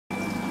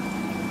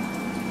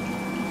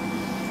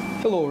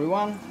Hello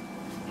everyone,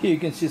 here you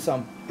can see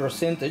some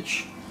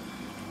percentage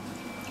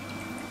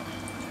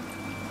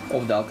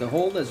of the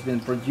alcohol that's been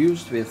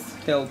produced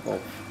with help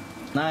of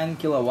 9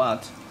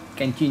 kilowatt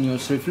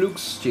continuous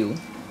reflux still.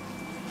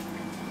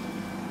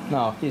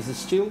 Now here's the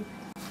still.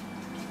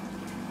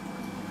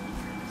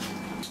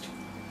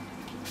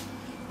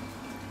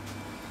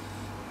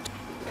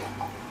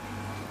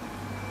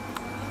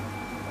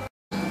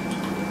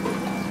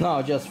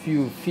 Now just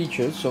few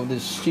features of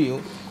this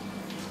still.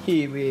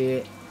 Here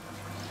we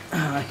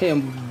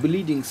am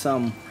bleeding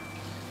some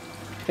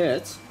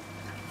heads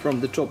from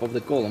the top of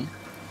the column.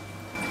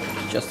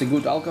 Just a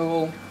good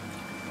alcohol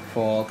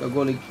for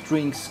alcoholic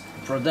drinks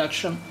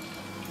production.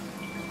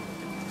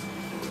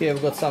 Here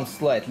we've got some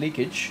slight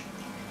leakage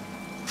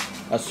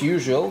as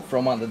usual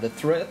from under the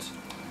thread.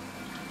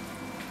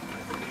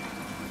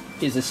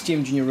 Here's a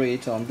steam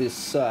generator on this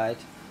side.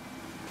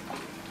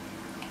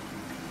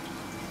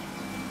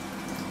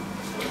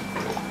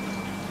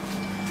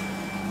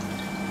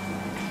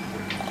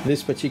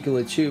 This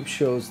particular tube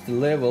shows the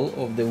level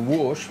of the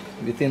wash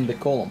within the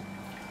column.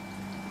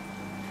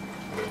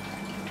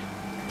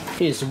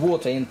 Here's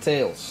water in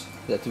tails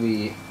that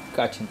we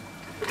cutting.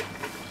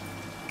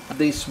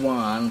 This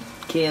one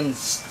can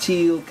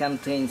still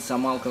contain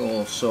some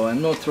alcohol, so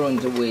I'm not throwing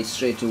it away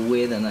straight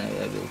away. Then I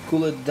will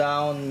cool it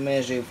down,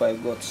 measure if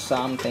I've got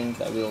something.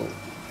 I will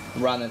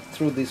run it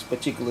through this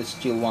particular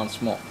still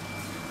once more.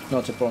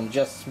 Not a problem,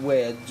 just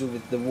where I do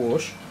with the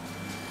wash.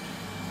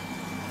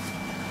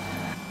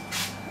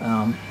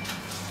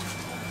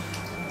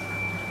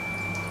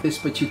 This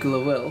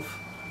particular valve,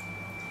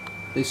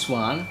 this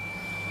one,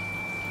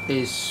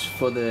 is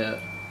for the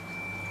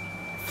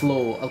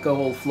flow,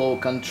 alcohol flow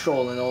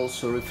control and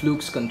also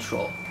reflux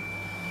control.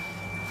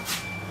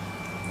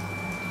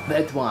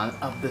 That one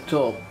up the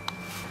top,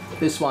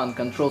 this one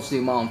controls the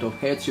amount of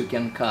heads you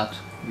can cut,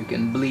 you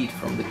can bleed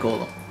from the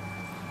column.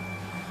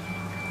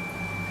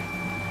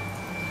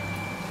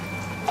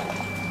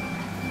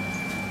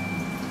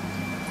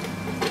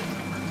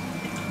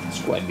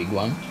 Quite big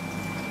one.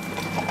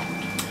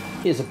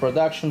 Here's a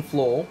production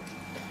flow.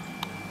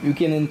 You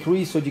can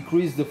increase or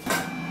decrease the flow.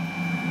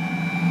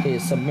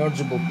 Here's a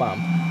submergible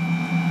pump,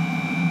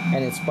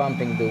 and it's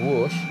pumping the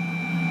wash.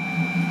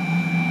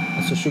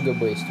 It's a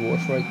sugar-based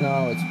wash right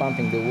now. It's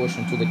pumping the wash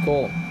into the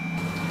column.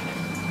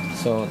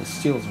 So the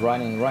still is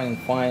running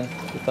fine,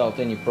 without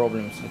any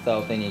problems,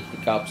 without any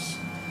hiccups.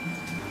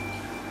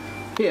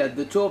 Here at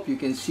the top you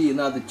can see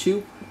another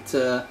tube. It's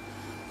a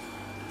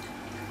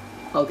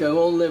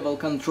alcohol level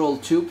control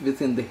tube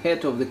within the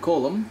head of the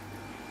column.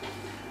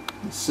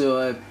 So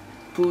I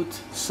put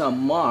some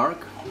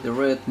mark, the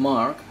red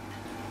mark,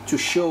 to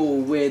show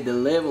where the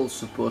level is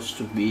supposed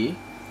to be.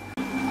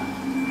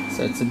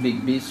 So it's a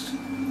big beast,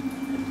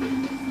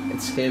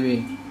 it's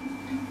heavy,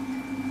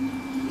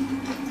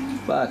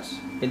 but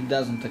it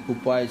doesn't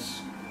occupy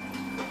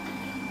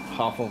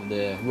half of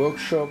the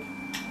workshop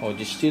or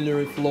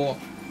distillery floor,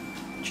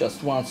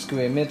 just 1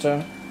 square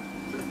meter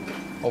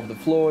of the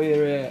floor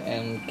area,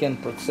 and can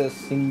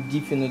process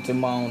indefinite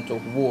amount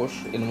of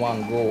wash in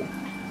one go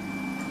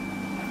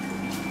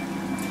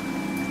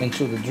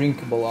into the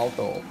drinkable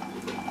alcohol.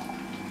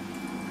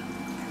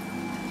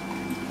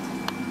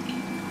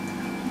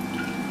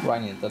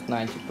 Running it at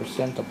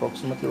 90%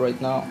 approximately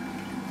right now.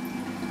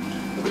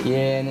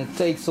 Yeah, and it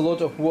takes a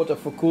lot of water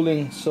for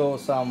cooling, so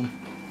some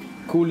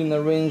cooling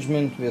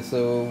arrangement with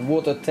a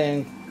water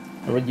tank,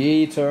 a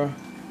radiator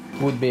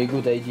would be a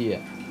good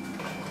idea.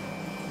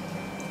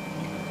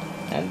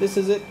 And this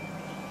is it.